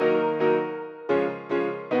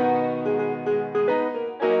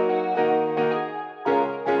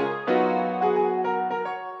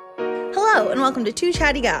welcome to Two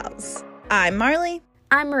Chatty Gals. I'm Marley.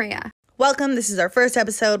 I'm Maria. Welcome. This is our first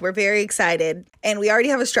episode. We're very excited, and we already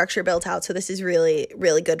have a structure built out, so this is really,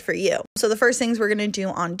 really good for you. So the first things we're going to do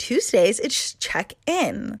on Tuesdays is just check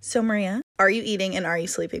in. So Maria, are you eating and are you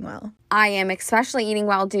sleeping well? I am especially eating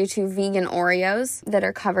well due to vegan Oreos that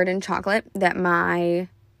are covered in chocolate that my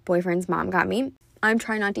boyfriend's mom got me. I'm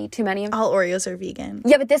trying not to eat too many of them. All Oreos are vegan.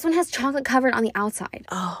 Yeah, but this one has chocolate covered on the outside.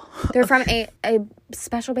 Oh. They're from a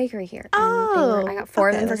special bakery here. And I got 4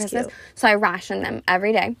 of them for Christmas. Cute. So I ration them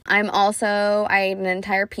every day. I ate an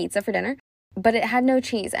entire pizza for dinner, but it had no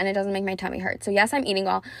cheese and it doesn't make my tummy hurt. So yes, I'm eating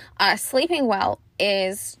well. Sleeping well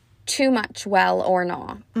is too much well or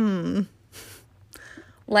no.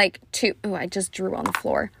 I just drew on the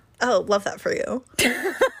floor. Oh, love that for you.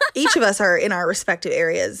 Each of us are in our respective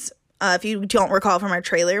areas. If you don't recall from our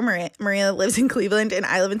trailer, Maria lives in Cleveland and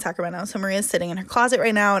I live in Sacramento. So Maria's sitting in her closet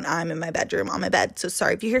right now and I'm in my bedroom on my bed. So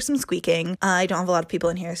sorry if you hear some squeaking. I don't have a lot of people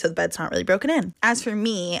in here, so the bed's not really broken in. As for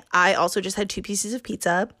me, I also just had 2 pieces of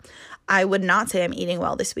pizza. I would not say I'm eating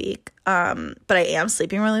well this week, but I am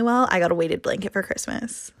sleeping really well. I got a weighted blanket for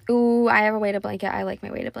Christmas. Ooh, I have a weighted blanket. I like my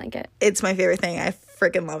weighted blanket. It's my favorite thing. I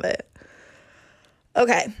freaking love it.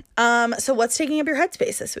 Okay, so what's taking up your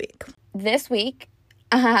headspace this week? This week,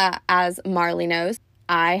 as Marley knows,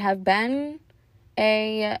 I have been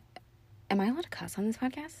am I allowed to cuss on this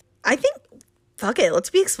podcast? I think, fuck it, let's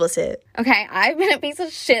be explicit. Okay, I've been a piece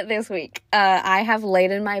of shit this week. I have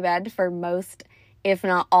laid in my bed for most, if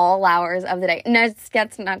not all, hours of the day. No,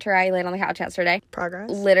 that's not true. I laid on the couch yesterday.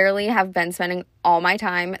 Progress. Literally have been spending all my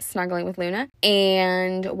time snuggling with Luna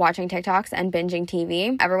and watching TikToks and binging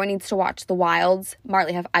TV. Everyone needs to watch The Wilds.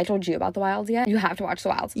 Marley, have I told you about The Wilds yet? You have to watch The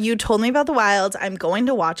Wilds. You told me about The Wilds. I'm going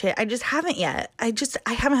to watch it. I just haven't yet. I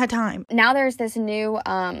haven't had time. Now there's this new,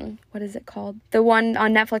 what is it called? The one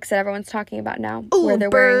on Netflix that everyone's talking about now. Ooh, where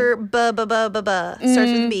they're wearing... Starts with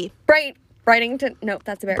a B. Bridgerton? Nope,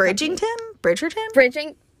 that's a bear. Bridgerton?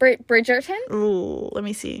 Bridgerton? Ooh, let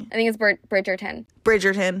me see. I think it's Bridgerton.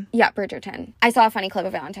 Bridgerton. Yeah, Bridgerton. I saw a funny clip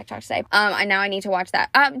of it on TikTok today. And now I need to watch that.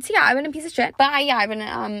 So yeah, I've been a piece of shit. But I've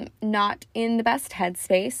been not in the best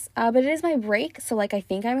headspace. But it is my break, so I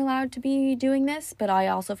think I'm allowed to be doing this, but I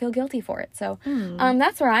also feel guilty for it. So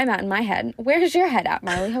that's where I'm at in my head. Where's your head at,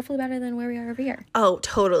 Marley? Hopefully better than where we are over here. Oh,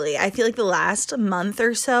 totally. I feel like the last month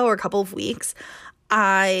or so, or a couple of weeks,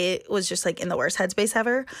 I was just in the worst headspace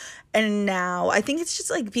ever. And now I think it's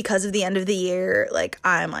just because of the end of the year,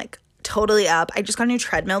 I'm totally up. I just got a new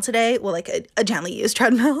treadmill today. Well, a gently used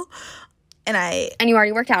treadmill. And you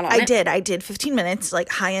already worked out on it? I did 15 minutes,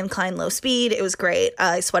 high incline, low speed. It was great.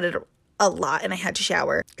 I sweated a lot and I had to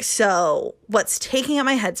shower. So what's taking up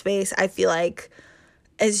my headspace, I feel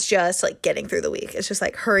is just getting through the week. It's just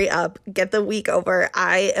hurry up, get the week over.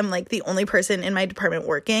 I am the only person in my department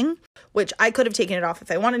working, which I could have taken it off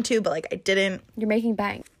if I wanted to, but I didn't. You're making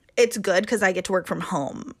bank. It's good because I get to work from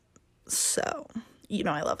home. So,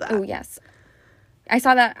 I love that. Oh, yes. I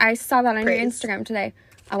saw that on Praise. your Instagram today.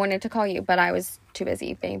 I wanted to call you, but I was too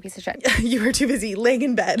busy being a piece of shit. You were too busy laying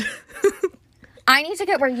in bed. I need to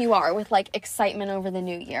get where you are with excitement over the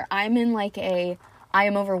new year. I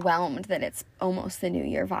am overwhelmed that it's almost the new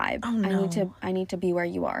year vibe. Oh, no. I need to be where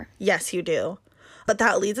you are. Yes, you do. But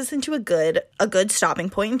that leads us into a good stopping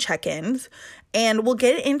point and check-ins. And we'll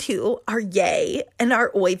get into our yay and our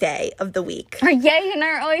oy vey of the week. Our yay and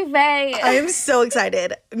our oy vey. I am so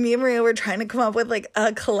excited. Me and Maria were trying to come up with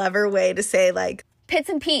a clever way to say pits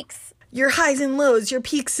and peaks. Your highs and lows, your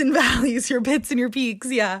peaks and valleys, your pits and your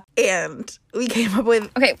peaks, yeah. And we came up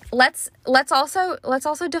with... Okay, let's also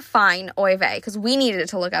define oy vey, because we needed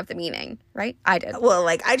to look up the meaning, right? I did. Well,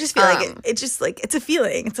 I just feel it's just it's a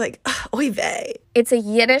feeling. It's oy vey. It's a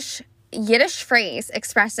Yiddish phrase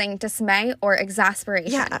expressing dismay or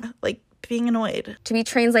exasperation. Yeah, being annoyed. To be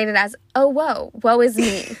translated as, oh, woe is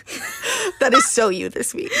me. That is so you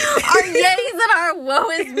this week. Our yays and our woe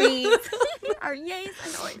is me. Our yays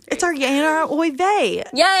and oy vey. It's our yay and our oy vey.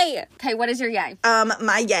 Yay! Okay, what is your yay?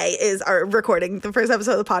 My yay is our recording the first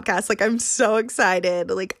episode of the podcast. I'm so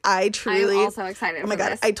excited. I truly... I'm also excited. Oh my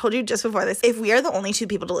God, I told you just before this, if we are the only 2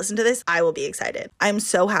 people to listen to this, I will be excited. I'm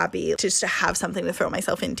so happy just to have something to throw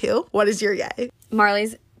myself into. What is your yay?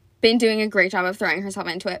 Marley's been doing a great job of throwing herself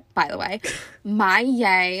into it, by the way. My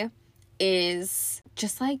yay is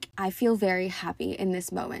just I feel very happy in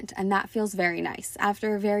this moment, and that feels very nice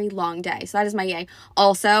after a very long day. So that is my yay.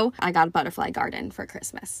 Also, I got a butterfly garden for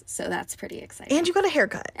Christmas, so that's pretty exciting. And you got a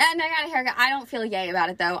haircut. And I got a haircut. I don't feel yay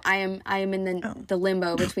about it though. I am in the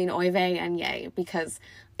limbo between oy vey and yay because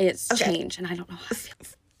it's changed and I don't know how to feel.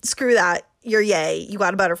 Screw that. You're yay. You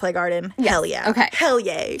got a butterfly garden. Yes. Hell yeah. Okay. Hell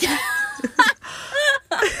yay.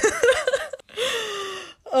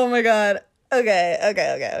 Oh my God.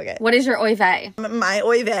 Okay. What is your oy vey? My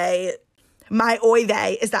oy vey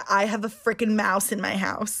is that I have a freaking mouse in my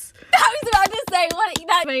house. I was about to say,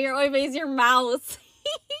 but your oy vey is your mouse.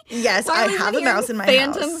 Yes, I have a mouse in my house.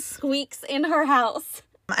 Phantom squeaks in her house.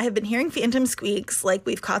 I have been hearing phantom squeaks, like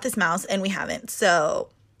we've caught this mouse and we haven't. So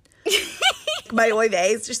my oy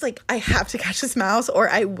vey is just like, I have to catch this mouse or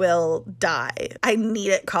I will die. I need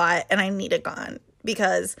it caught and I need it gone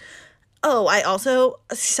because, I also,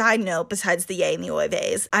 side note, besides the yay and the oy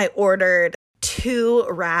veys, I ordered 2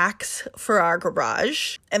 racks for our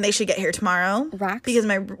garage and they should get here tomorrow. Racks? Because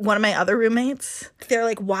one of my other roommates, they're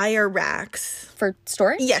like wire racks. For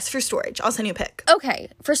storage? Yes, for storage. I'll send you a pic. Okay,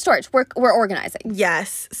 for storage. We're organizing.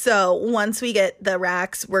 Yes. So once we get the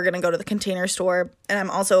racks, we're going to go to the Container Store. And I'm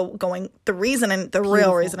also going, the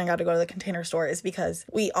real reason I got to go to the Container Store is because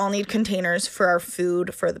we all need containers for our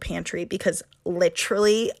food for the pantry because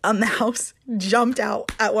literally a mouse jumped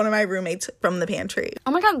out at one of my roommates from the pantry.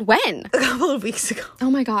 Oh my God, when? A couple of weeks ago. Oh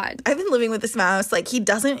my God. I've been living with this mouse. Like he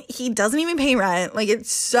doesn't even pay rent. Like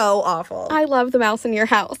it's so awful. I love the mouse in your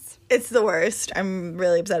house. It's the worst. I'm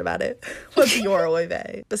really upset about it. What's your oy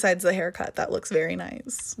vey? Besides the haircut, that looks very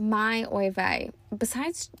nice. My oy vey.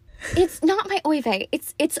 It's not my oy vey.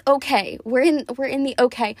 It's okay. We're in the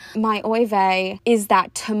okay. My oy vey is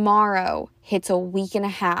that tomorrow hits a week and a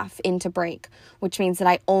half into break, which means that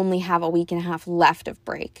I only have a week and a half left of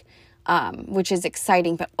break. Which is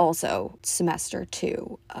exciting, but also semester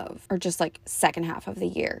 2 or just like second half of the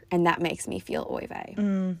year. And that makes me feel oy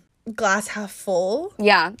vey. Glass half full.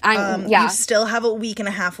 Yeah. You still have a week and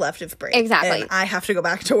a half left of break. Exactly. And I have to go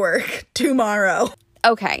back to work tomorrow.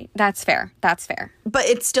 Okay. That's fair. But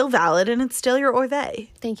it's still valid and it's still your oy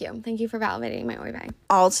vey. Thank you. Thank you for validating my oy vey.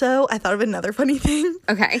 Also, I thought of another funny thing.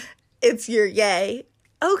 Okay. It's your yay,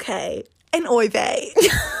 okay, and oy vey.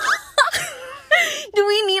 Do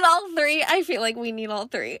we need all 3? I feel like we need all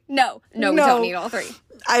 3. No, we don't need all 3.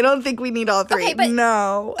 I don't think we need all 3. Okay, but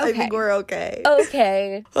no, okay. I think we're okay.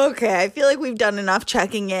 Okay. Okay, I feel like we've done enough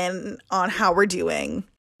checking in on how we're doing.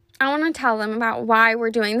 I want to tell them about why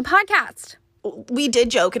we're doing the podcast. We did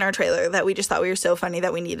joke in our trailer that we just thought we were so funny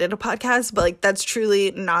that we needed a podcast, but like that's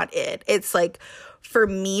truly not it. It's like, for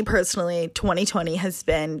me personally, 2020 has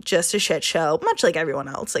been just a shit show, much like everyone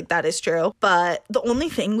else. Like, that is true. But the only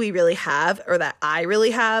thing we really have, or that I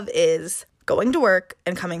really have, is going to work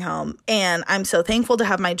and coming home. And I'm so thankful to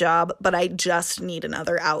have my job, but I just need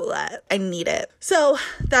another outlet. I need it. So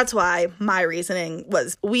that's why my reasoning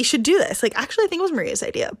was we should do this. Like, actually, I think it was Maria's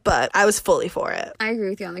idea, but I was fully for it. I agree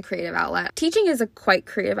with you on the creative outlet. Teaching is a quite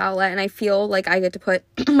creative outlet, and I feel like I get to put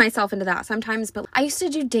myself into that sometimes. But I used to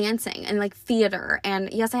do dancing and like theater,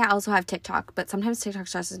 and yes, I also have TikTok, but sometimes TikTok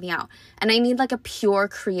stresses me out. And I need like a pure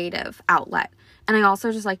creative outlet. And I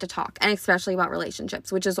also just like to talk, and especially about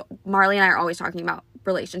relationships, which is Marley and I are always talking about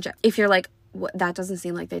relationships. If you're like, that doesn't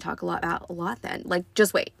seem like they talk a lot then, like,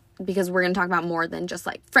 just wait, because we're going to talk about more than just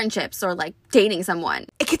like friendships or like dating someone.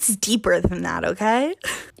 It gets deeper than that, okay?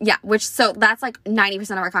 Yeah, so that's like 90%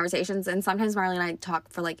 of our conversations. And sometimes Marley and I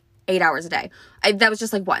talk for like 8 hours a day. That was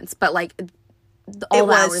just like once, but like all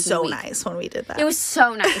the hours. It was so nice when we did that. It was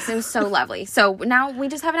so nice. It was so lovely. So now we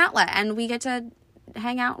just have an outlet, and we get to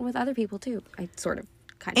hang out with other people too. I sort of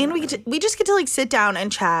kind of. And we just get to like sit down and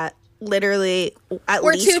chat literally at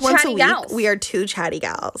least once a week. Gals. We are 2 chatty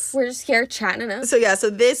gals. We're just here chatting it up. So yeah, so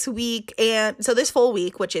this full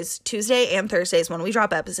week, which is Tuesday and Thursdays when we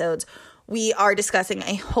drop episodes, we are discussing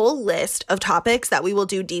a whole list of topics that we will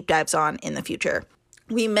do deep dives on in the future.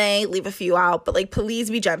 We may leave a few out, but like, please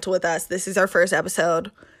be gentle with us. This is our first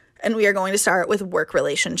episode, and we are going to start with work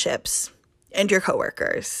relationships and your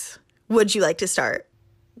coworkers. Would you like to start?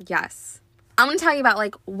 Yes. I'm going to tell you about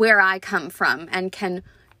like where I come from and can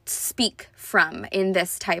speak from in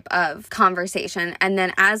this type of conversation, and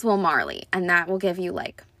then as will Marley, and that will give you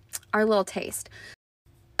like our little taste.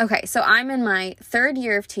 Okay, so I'm in my 3rd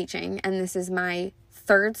year of teaching, and this is my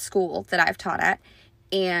 3rd school that I've taught at,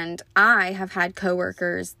 and I have had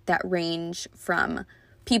coworkers that range from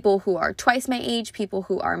people who are twice my age, people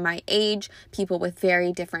who are my age, people with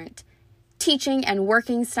very different teaching and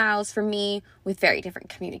working styles from me, with very different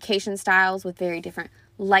communication styles, with very different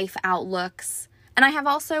life outlooks. And I have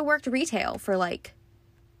also worked retail for like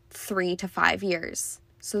 3 to 5 years.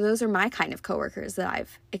 So those are my kind of coworkers that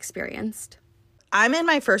I've experienced. I'm in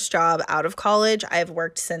my first job out of college. I've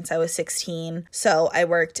worked since I was 16. So I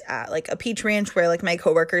worked at like a peach ranch where like my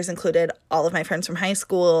coworkers included all of my friends from high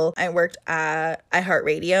school. I worked at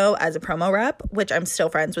iHeartRadio as a promo rep, which I'm still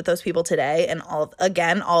friends with those people today. And all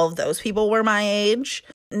of those people were my age.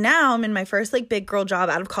 Now I'm in my first like big girl job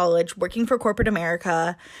out of college, working for corporate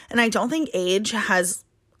America. And I don't think age has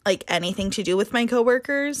like anything to do with my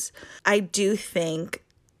coworkers, I do think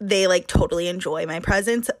they like totally enjoy my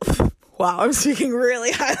presence. Wow, I'm speaking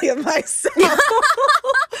really highly of myself.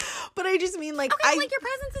 But I just mean like okay, like your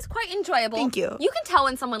presence is quite enjoyable. Thank you. You can tell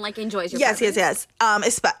when someone like enjoys your presence. Yes.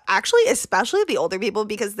 Actually, especially the older people,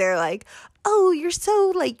 because they're like, "Oh, you're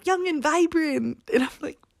so like young and vibrant," and I'm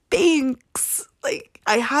like, "Thanks." Like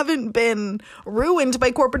I haven't been ruined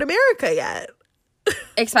by corporate America yet.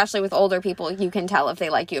 Especially with older people, you can tell if they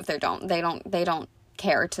like you. If they don't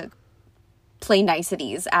care to play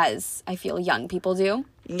niceties as I feel young people do.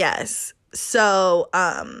 Yes. So,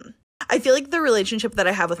 I feel like the relationship that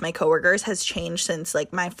I have with my coworkers has changed since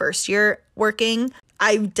like my first year working.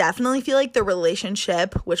 I definitely feel like the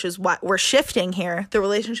relationship, which is what we're shifting here, the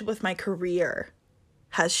relationship with my career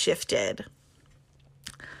has shifted.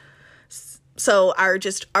 So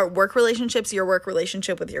our work relationships, your work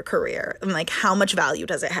relationship with your career, and like how much value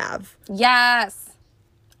does it have? Yes.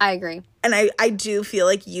 I agree. And I do feel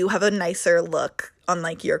like you have a nicer look on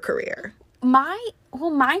like your career. Mine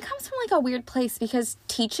comes from like a weird place because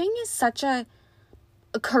teaching is such a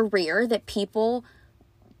career that people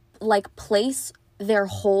like place their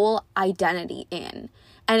whole identity in,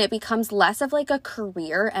 and it becomes less of like a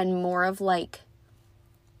career and more of like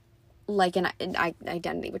an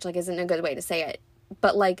identity, which like isn't a good way to say it,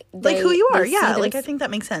 but like who you are. Yeah, like I think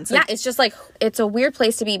that makes sense. Yeah, it's just like it's a weird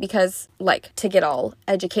place to be because like to get all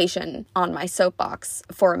education on my soapbox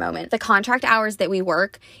for a moment. The contract hours that we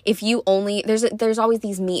work, if you only there's always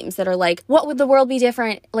these memes that are like, what would the world be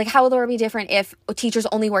different? Like how would the world be different if teachers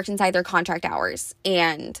only worked inside their contract hours?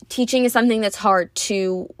 And teaching is something that's hard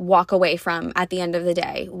to walk away from at the end of the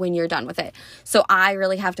day when you're done with it. So I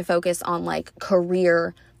really have to focus on like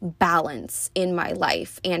career balance in my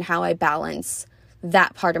life and how I balance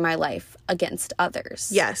that part of my life against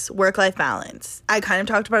others. Yes, work-life balance. I kind of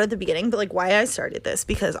talked about it at the beginning, but like why I started this,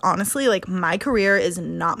 because honestly, like my career is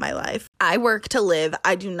not my life. I work to live.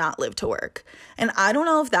 I do not live to work. And I don't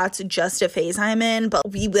know if that's just a phase I'm in,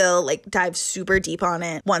 but we will like dive super deep on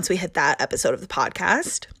it once we hit that episode of the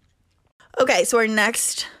podcast. Okay, so our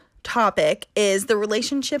next topic is the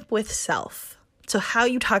relationship with self. So how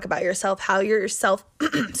you talk about yourself, how yourself,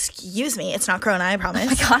 excuse me, it's not Corona, I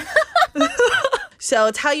promise. Oh my God. So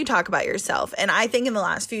it's how you talk about yourself. And I think in the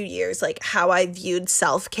last few years, like how I viewed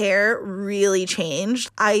self-care really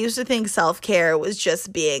changed. I used to think self-care was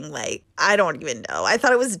just being like, I don't even know. I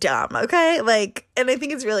thought it was dumb, okay? Like, and I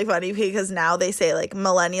think it's really funny because now they say like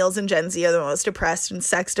millennials and Gen Z are the most depressed and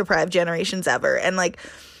sex-deprived generations ever. And like,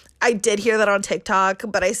 I did hear that on TikTok,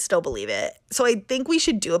 but I still believe it. So I think we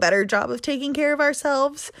should do a better job of taking care of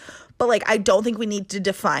ourselves. But like, I don't think we need to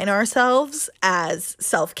define ourselves as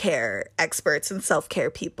self-care experts and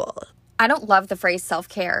self-care people. I don't love the phrase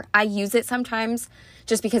self-care. I use it sometimes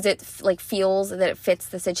just because it like feels that it fits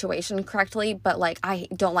the situation correctly. But like, I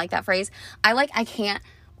don't like that phrase. I can't.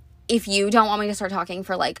 If you don't want me to start talking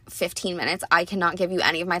for like 15 minutes, I cannot give you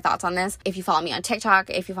any of my thoughts on this. If you follow me on TikTok,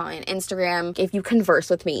 if you follow me on Instagram, if you converse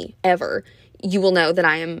with me ever, you will know that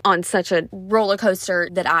I am on such a roller coaster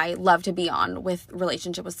that I love to be on with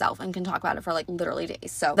relationship with self and can talk about it for like literally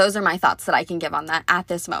days. So those are my thoughts that I can give on that at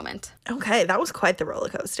this moment. Okay, that was quite the roller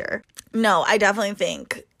coaster. No, I definitely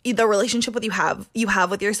think the relationship with you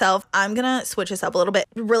have with yourself, I'm gonna switch this up a little bit.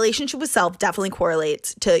 Relationship with self definitely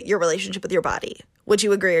correlates to your relationship with your body. Would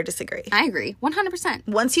you agree or disagree? I agree. 100%.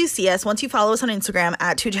 Once you see us, once you follow us on Instagram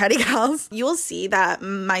at Two Chatty Gals, you will see that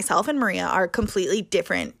myself and Maria are completely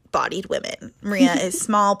different bodied women. Maria is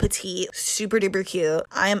small, petite, super duper cute.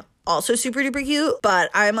 I'm also super duper cute,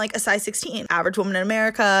 but I'm like a size 16, average woman in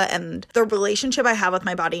America. And the relationship I have with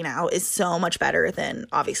my body now is so much better than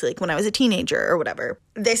obviously like when I was a teenager or whatever.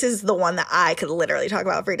 This is the one that I could literally talk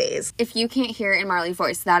about for days. If you can't hear it in Marley's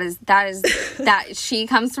voice, that she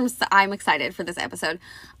comes from, I'm excited for this episode.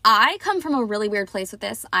 I come from a really weird place with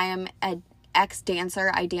this. I am an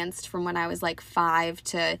ex-dancer. I danced from when I was like 5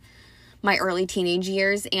 to my early teenage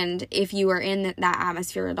years. And if you are in that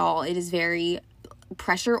atmosphere at all, it is very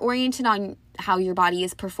pressure oriented on how your body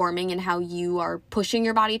is performing and how you are pushing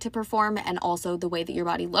your body to perform, and also the way that your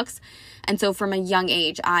body looks. And so from a young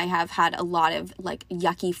age, I have had a lot of like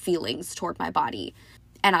yucky feelings toward my body,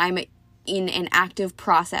 and I'm in an active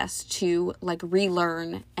process to like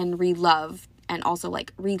relearn and relove and also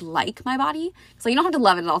like re-like my body. So you don't have to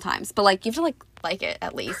love it at all times, but like you have to like it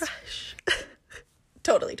at least.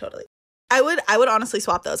 Totally. I would honestly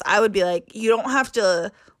swap those. I would be like, you don't have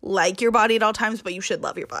to like your body at all times, but you should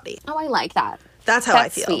love your body. Oh, I like that. That's how I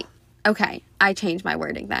feel. Sweet. Okay, I changed my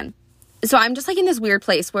wording then. So I'm just like in this weird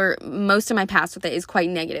place where most of my past with it is quite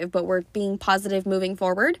negative, but we're being positive moving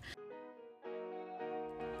forward.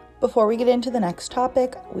 Before we get into the next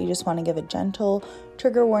topic, we just want to give a gentle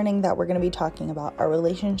trigger warning that we're going to be talking about our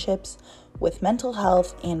relationships with mental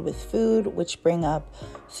health and with food, which bring up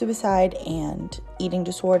suicide and eating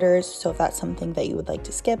disorders. So if that's something that you would like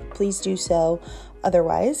to skip, please do so.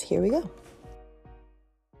 Otherwise, here we go.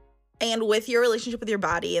 And with your relationship with your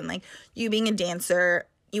body and like you being a dancer,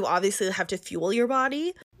 you obviously have to fuel your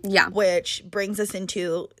body. Yeah. Which brings us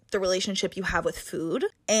into the relationship you have with food.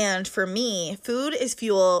 And for me, food is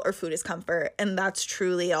fuel or food is comfort. And that's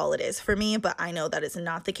truly all it is for me. But I know that is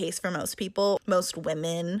not the case for most people, most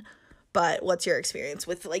women. But what's your experience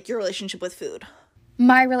with like your relationship with food?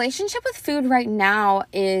 My relationship with food right now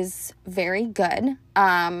is very good.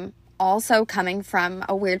 Also coming from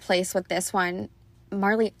a weird place with this one,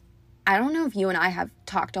 Marley, I don't know if you and I have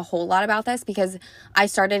talked a whole lot about this because I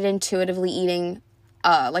started intuitively eating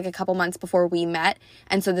like a couple months before we met.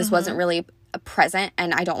 And so this wasn't really present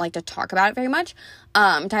and I don't like to talk about it very much.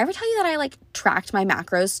 Did I ever tell you that I like tracked my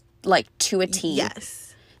macros like to a T?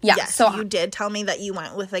 Yes. Yeah. Yes, so you did tell me that you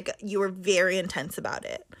went with like, you were very intense about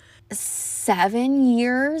it. 7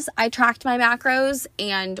 years I tracked my macros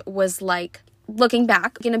and was like, looking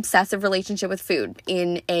back, an obsessive relationship with food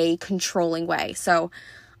in a controlling way. So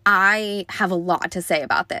I have a lot to say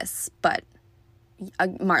about this, but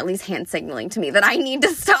Marley's hand signaling to me that I need to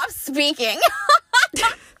stop speaking.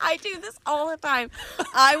 I do this all the time.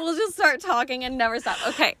 I will just start talking and never stop.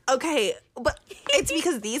 Okay, but it's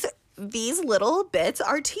because these little bits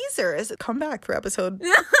are teasers. Come back for episode,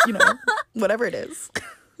 whatever it is.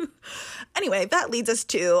 Anyway, that leads us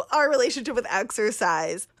to our relationship with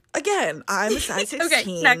exercise. Again, I'm a size 16,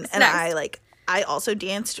 Okay, next. I also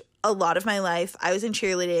danced a lot of my life. I was in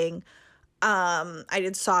cheerleading. I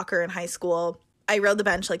did soccer in high school. I rode the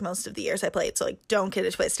bench like most of the years I played, so like don't get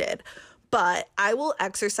it twisted. But I will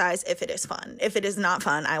exercise if it is fun. If it is not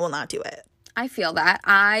fun, I will not do it. I feel that.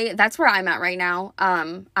 That's where I'm at right now.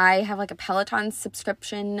 I have like a Peloton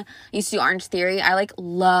subscription. I used to do Orange Theory. I like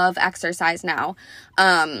love exercise now.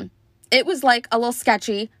 It was like a little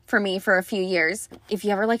sketchy for me for a few years. If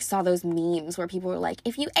you ever like saw those memes where people were like,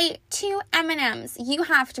 if you ate 2 M&Ms, you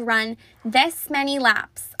have to run this many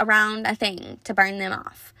laps around a thing to burn them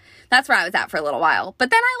off. That's where I was at for a little while. But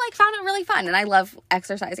then I like found it really fun and I love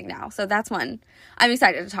exercising now. So that's one. I'm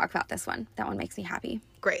excited to talk about this one. That one makes me happy.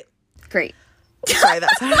 Great. Sorry,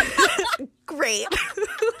 that's great.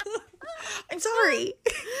 I'm sorry.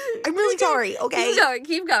 I'm really sorry. Okay.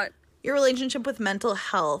 Keep going. Your relationship with mental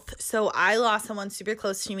health. So I lost someone super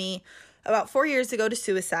close to me about 4 years ago to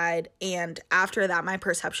suicide. And after that, my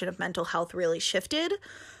perception of mental health really shifted.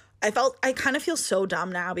 I kind of feel so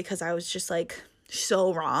dumb now because I was just like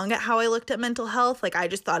so wrong at how I looked at mental health. Like I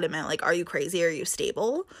just thought it meant like, are you crazy? Are you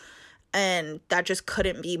stable? And that just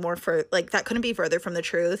couldn't be that couldn't be further from the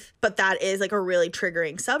truth. But that is like a really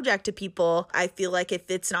triggering subject to people. I feel like if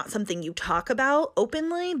it's not something you talk about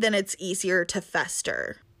openly, then it's easier to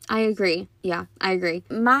fester. I agree. Yeah, I agree.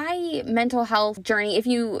 My mental health journey, if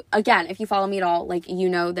you follow me at all, like, you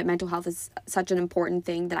know that mental health is such an important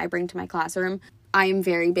thing that I bring to my classroom. I am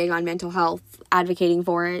very big on mental health, advocating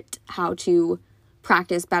for it, how to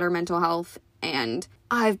practice better mental health. And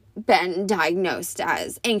I've been diagnosed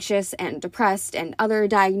as anxious and depressed and other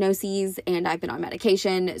diagnoses, and I've been on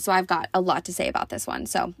medication. So I've got a lot to say about this one.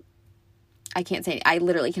 So I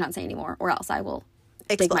literally cannot say anymore, or else I will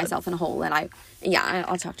dig myself in a hole and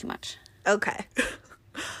I'll talk too much. Okay.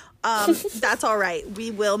 That's all right.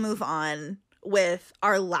 We will move on with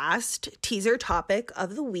our last teaser topic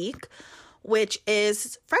of the week, which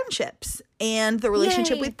is friendships and the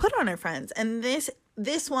relationship we put on our friends. And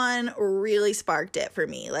this one really sparked it for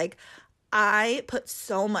me. Like, I put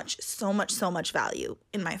so much value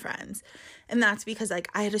in my friends. And that's because, like,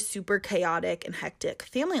 I had a super chaotic and hectic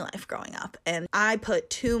family life growing up. And I put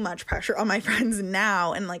too much pressure on my friends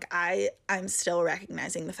now. And, like, I'm still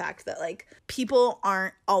recognizing the fact that, like, people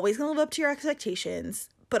aren't always going to live up to your expectations.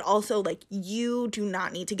 But also, like, you do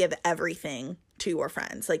not need to give everything to your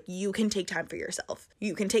friends. Like, you can take time for yourself.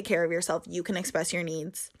 You can take care of yourself. You can express your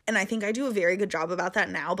needs. And I think I do a very good job about that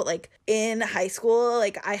now. But, like, in high school,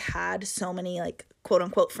 like, I had so many, like, quote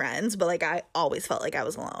unquote friends, but, like, I always felt like I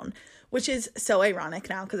was alone, which is so ironic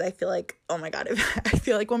now because I feel like, oh my God, I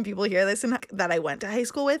feel like when people hear this and that I went to high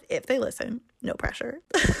school with, if they listen, no pressure,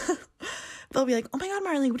 they'll be like, oh my God,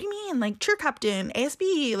 Marley, what do you mean? Like, cheer captain,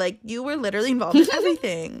 ASB, like, you were literally involved in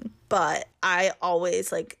everything. But I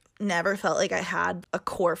always, like, never felt like I had a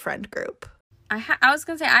core friend group. I was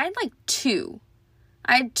gonna say I had like two.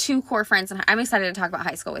 I had two core friends, and I'm excited to talk about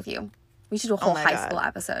high school with you. We should do a whole my high God. school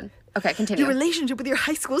episode. Okay, continue. Your relationship with your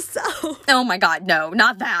high school self. Oh my God, no,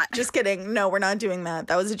 not that. Just kidding. No, we're not doing that.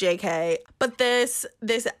 That was a JK. But this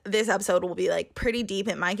episode will be like pretty deep.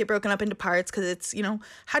 It might get broken up into parts because it's, you know,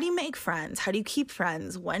 how do you make friends? How do you keep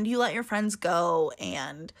friends? When do you let your friends go?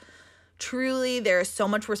 And truly, there is so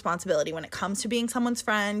much responsibility when it comes to being someone's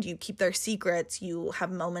friend. You keep their secrets. You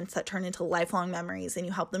have moments that turn into lifelong memories, and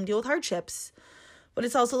you help them deal with hardships. But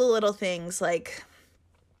it's also the little things like,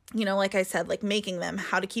 you know, like I said, like making them,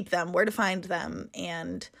 how to keep them, where to find them.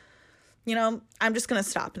 And, you know, I'm just going to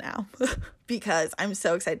stop now because I'm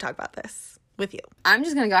so excited to talk about this with you. I'm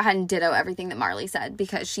just going to go ahead and ditto everything that Marley said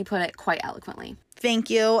because she put it quite eloquently. Thank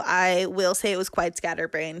you. I will say it was quite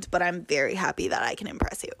scatterbrained, but I'm very happy that I can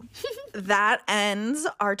impress you. That ends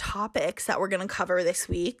our topics that we're going to cover this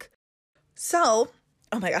week. So,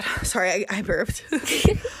 oh my God, sorry, I burped.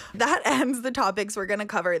 That ends the topics we're going to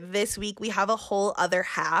cover this week. We have a whole other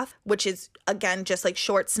half, which is, again, just like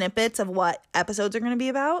short snippets of what episodes are going to be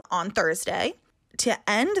about on Thursday. To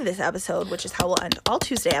end this episode, which is how we'll end all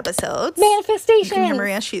Tuesday episodes. Manifestation. You can hear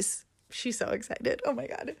Maria, she's so excited. Oh my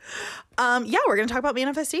God. Yeah, we're going to talk about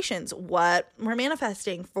manifestations, what we're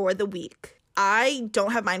manifesting for the week. I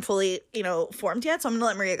don't have mine fully, you know, formed yet, so I'm going to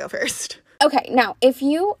let Maria go first. Okay, now, if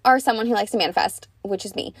you are someone who likes to manifest, which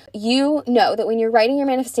is me, you know that when you're writing your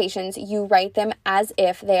manifestations, you write them as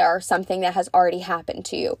if they are something that has already happened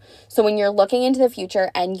to you. So when you're looking into the future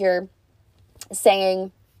and you're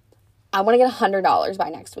saying, I want to get $100 by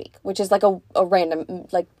next week, which is like a random,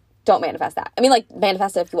 like, don't manifest that. I mean, like,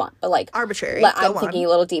 manifest it if you want, but like... Arbitrary. I'm thinking a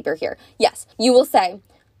little deeper here. Yes, you will say,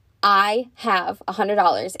 I have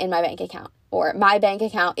 $100 in my bank account, or my bank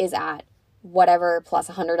account is at whatever plus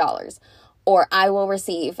 $100. Or I will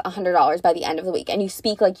receive $100 by the end of the week. And you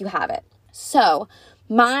speak like you have it. So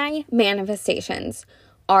my manifestations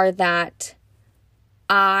are that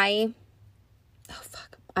I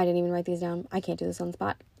didn't even write these down. I can't do this on the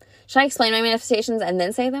spot. Should I explain my manifestations and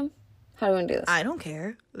then say them? How do you want to do this? I don't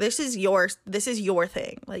care. This is your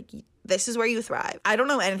thing. Like, this is where you thrive. I don't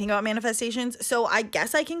know anything about manifestations, so I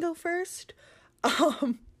guess I can go first.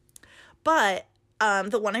 But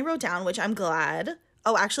the one I wrote down, which I'm glad...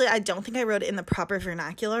 Oh, actually, I don't think I wrote it in the proper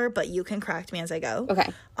vernacular, but you can correct me as I go.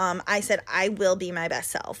 Okay. I said, I will be my best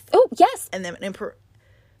self. Oh, yes. And then,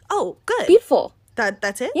 oh, good. Beautiful.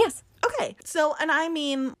 That's it? Yes. Okay. So, and I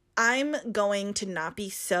mean, I'm going to not be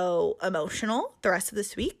so emotional the rest of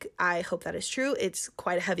this week. I hope that is true. It's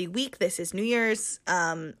quite a heavy week. This is New Year's,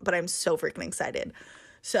 but I'm so freaking excited.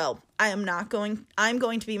 So, I'm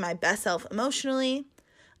going to be my best self emotionally.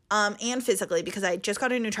 And physically, because I just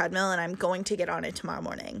got a new treadmill and I'm going to get on it tomorrow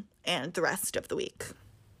morning and the rest of the week.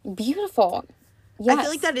 Beautiful. Yes. I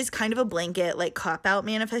feel like that is kind of a blanket, like, cop-out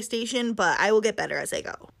manifestation, but I will get better as I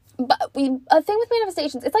go. But a thing with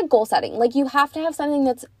manifestations, it's like goal setting. Like, you have to have something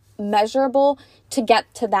that's measurable to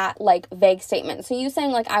get to that, like, vague statement. So you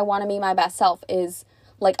saying, like, I want to be my best self is,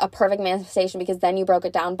 like, a perfect manifestation because then you broke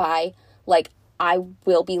it down by, like, I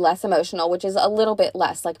will be less emotional, which is a little bit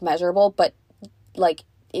less, like, measurable, but, like,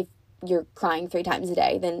 if you're crying 3 times a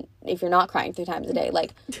day, then if you're not crying 3 times a day,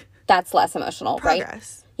 like, that's less emotional,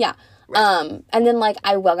 Progress. Right? Yeah. Right. And then, like,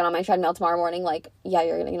 I will get on my treadmill tomorrow morning. Like, yeah,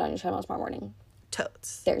 you're gonna get on your treadmill tomorrow morning.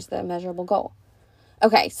 Totes. There's the measurable goal.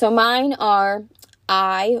 Okay, so mine are,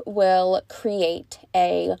 I will create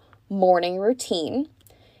a morning routine,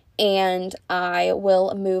 and I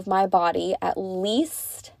will move my body at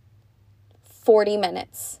least 40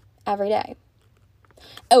 minutes every day.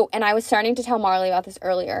 Oh, and I was starting to tell Marley about this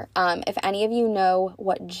earlier. If any of you know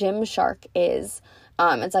what Gymshark is,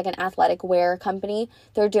 it's like an athletic wear company.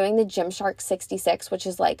 They're doing the Gymshark 66, which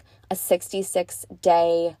is like a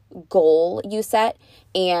 66-day goal you set.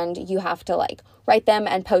 And you have to like write them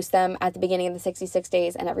and post them at the beginning of the 66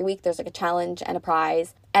 days. And every week there's like a challenge and a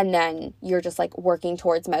prize. And then you're just like working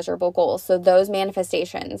towards measurable goals. So those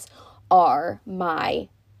manifestations are my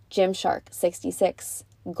Gymshark 66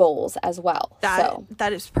 goals as well.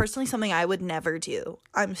 That is personally something I would never do.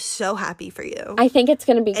 I'm so happy for you. I think it's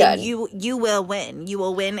gonna be good. And you will win. You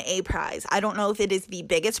will win a prize. I don't know if it is the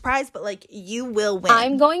biggest prize, but like you will win.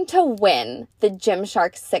 I'm going to win the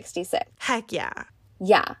Gymshark 66. Heck yeah.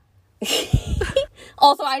 Yeah.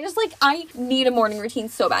 Also, I need a morning routine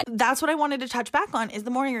so bad. That's what I wanted to touch back on is the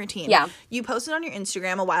morning routine. Yeah. You posted on your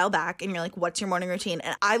Instagram a while back and you're like, what's your morning routine?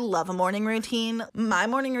 And I love a morning routine. My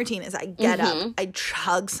morning routine is I get up, I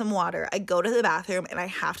chug some water, I go to the bathroom, and I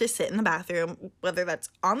have to sit in the bathroom, whether that's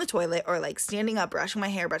on the toilet or like standing up, brushing my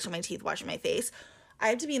hair, brushing my teeth, washing my face. I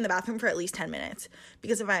have to be in the bathroom for at least 10 minutes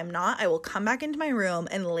because if I am not, I will come back into my room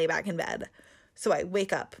and lay back in bed. So I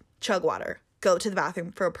wake up, chug water, go to the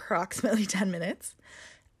bathroom for approximately 10 minutes.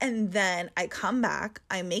 And then I come back,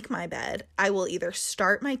 I make my bed. I will either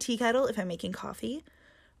start my tea kettle if I'm making coffee.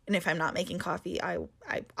 And if I'm not making coffee,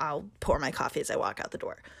 I'll pour my coffee as I walk out the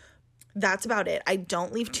door. That's about it. I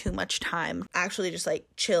don't leave too much time. Actually just like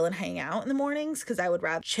chill and hang out in the mornings because I would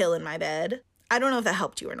rather chill in my bed. I don't know if that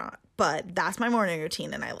helped you or not, but that's my morning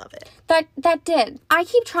routine and I love it. That did. I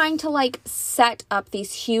keep trying to like set up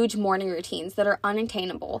these huge morning routines that are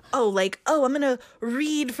unattainable. Oh, like, I'm going to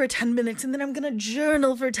read for 10 minutes and then I'm going to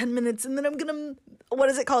journal for 10 minutes and then I'm going to, what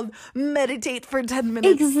is it called? Meditate for 10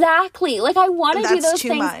 minutes. Exactly. Like I want to do those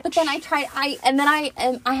things, much. but then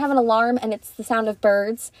I have an alarm and it's the sound of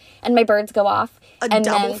birds and my birds go off.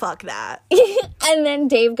 Fuck that. And then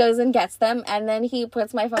Dave goes and gets them and then he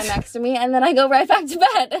puts my phone next to me and then I go right back to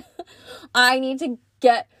bed. I need to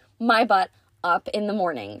get my butt up in the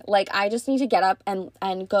morning. Like I just need to get up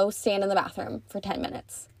and go stand in the bathroom for 10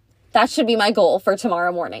 minutes. That should be my goal for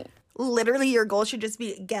tomorrow morning. Literally, your goal should just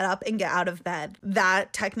be get up and get out of bed.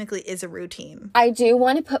 That technically is a routine. I do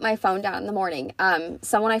want to put my phone down in the morning.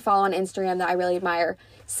 Someone I follow on Instagram that I really admire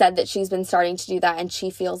said that she's been starting to do that and she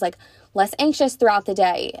feels like less anxious throughout the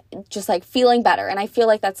day, just like feeling better. And I feel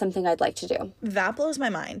like that's something I'd like to do. That blows my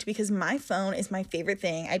mind because my phone is my favorite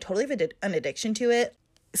thing. I totally have an addiction to it.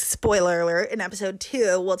 Spoiler alert, in episode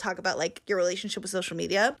 2, we'll talk about like your relationship with social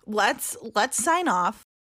media. Let's sign off.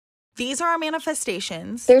 These are our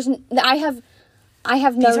manifestations. I have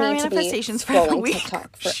no These are our need to be manifestations for the scrolling week.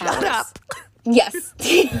 TikTok for Shut hours. up. Yes.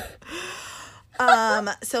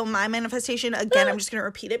 So my manifestation, again, I'm just going to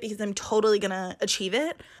repeat it because I'm totally going to achieve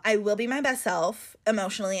it. I will be my best self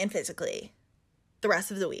emotionally and physically the rest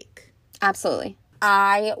of the week. Absolutely.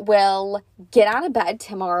 I will get out of bed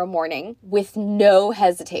tomorrow morning with no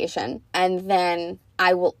hesitation. And then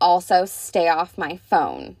I will also stay off my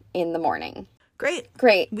phone in the morning.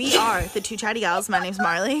 Great. We are the two chatty gals. My name's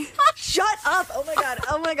Marley. Shut up. Oh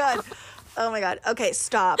my God. Okay,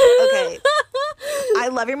 stop. Okay. I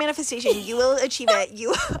love your manifestation. You will achieve it.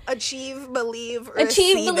 You achieve, believe,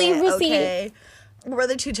 receive it. Okay. We're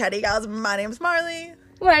the two chatty gals. My name's Marley.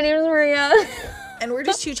 My name's Maria. And we're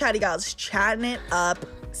just two chatty gals chatting it up.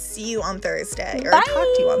 See you on Thursday. Or Bye. talk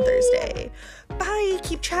to you on Thursday. Bye.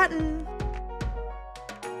 Keep chatting.